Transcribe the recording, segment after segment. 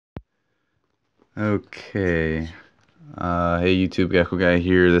Okay. Hey YouTube, Gecko Guy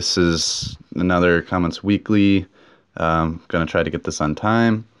here. This is another Comments Weekly. Gonna try to get this on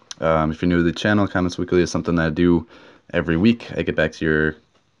time. If you're new to the channel, Comments Weekly is something that I do every week. I get back to your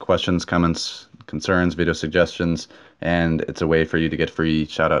questions, comments, concerns, video suggestions, and it's a way for you to get free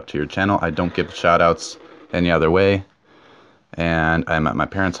shout out to your channel. I don't give shout outs any other way. And I'm at my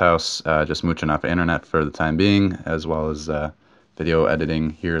parents' house, just mooching off the internet for the time being, as well as video editing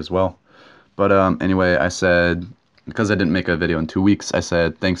here as well. But anyway, I said, because I didn't make a video in 2 weeks, I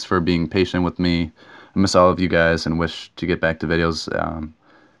said, thanks for being patient with me. I miss all of you guys and wish to get back to videos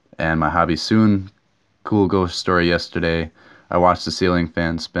and my hobby soon. Cool ghost story yesterday. I watched the ceiling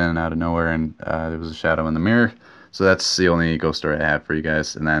fan spin out of nowhere and there was a shadow in the mirror. So that's the only ghost story I have for you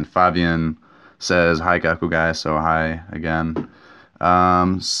guys. And then Fabian says, hi, Gecko Guy. So hi again.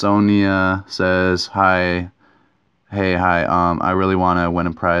 Sonia says, hi. Hey, hi, I really want to win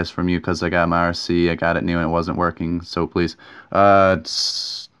a prize from you because I got my RC, I got it new and it wasn't working, so please. That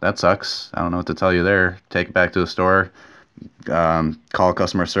sucks. I don't know what to tell you there. Take it back to the store, call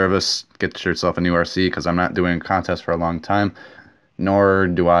customer service, get yourself a new RC because I'm not doing a contest for a long time, nor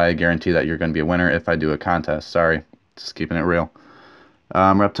do I guarantee that you're going to be a winner if I do a contest. Sorry, just keeping it real.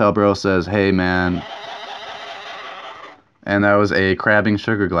 Reptile Bro says, hey man, and that was a crabbing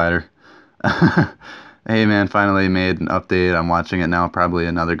sugar glider. Hey man, finally made an update. I'm watching it now. Probably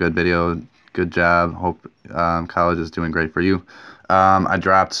another good video. Good job. Hope college is doing great for you. I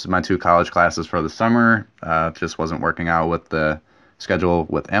dropped my 2 college classes for the summer. Just wasn't working out with the schedule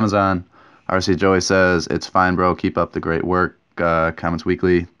with Amazon. RC Joey says, it's fine, bro. Keep up the great work. Comments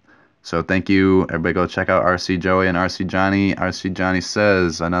Weekly. So thank you. Everybody go check out RC Joey and RC Johnny. RC Johnny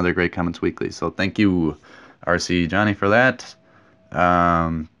says, another great Comments Weekly. So thank you, RC Johnny, for that.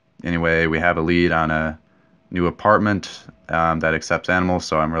 Anyway, we have a lead on a new apartment that accepts animals,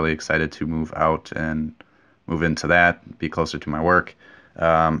 so I'm really excited to move out and move into that, be closer to my work.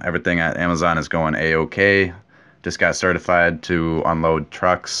 Everything at Amazon is going A-OK. Just got certified to unload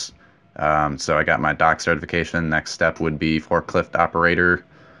trucks, so I got my dock certification. Next step would be forklift operator.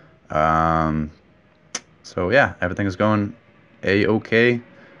 So yeah, everything is going A-OK.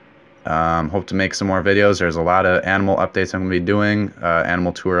 Hope to make some more videos. There's a lot of animal updates I'm going to be doing.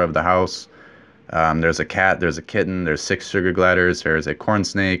 Animal tour of the house. There's a cat, there's a kitten, there's 6 sugar gliders, there's a corn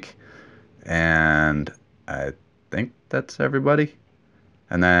snake, and I think that's everybody.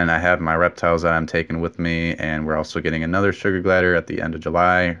 And then I have my reptiles that I'm taking with me, and we're also getting another sugar glider at the end of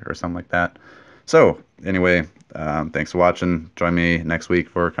July or something like that. So anyway, thanks for watching. Join me next week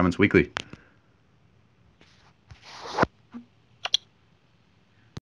for Comments Weekly.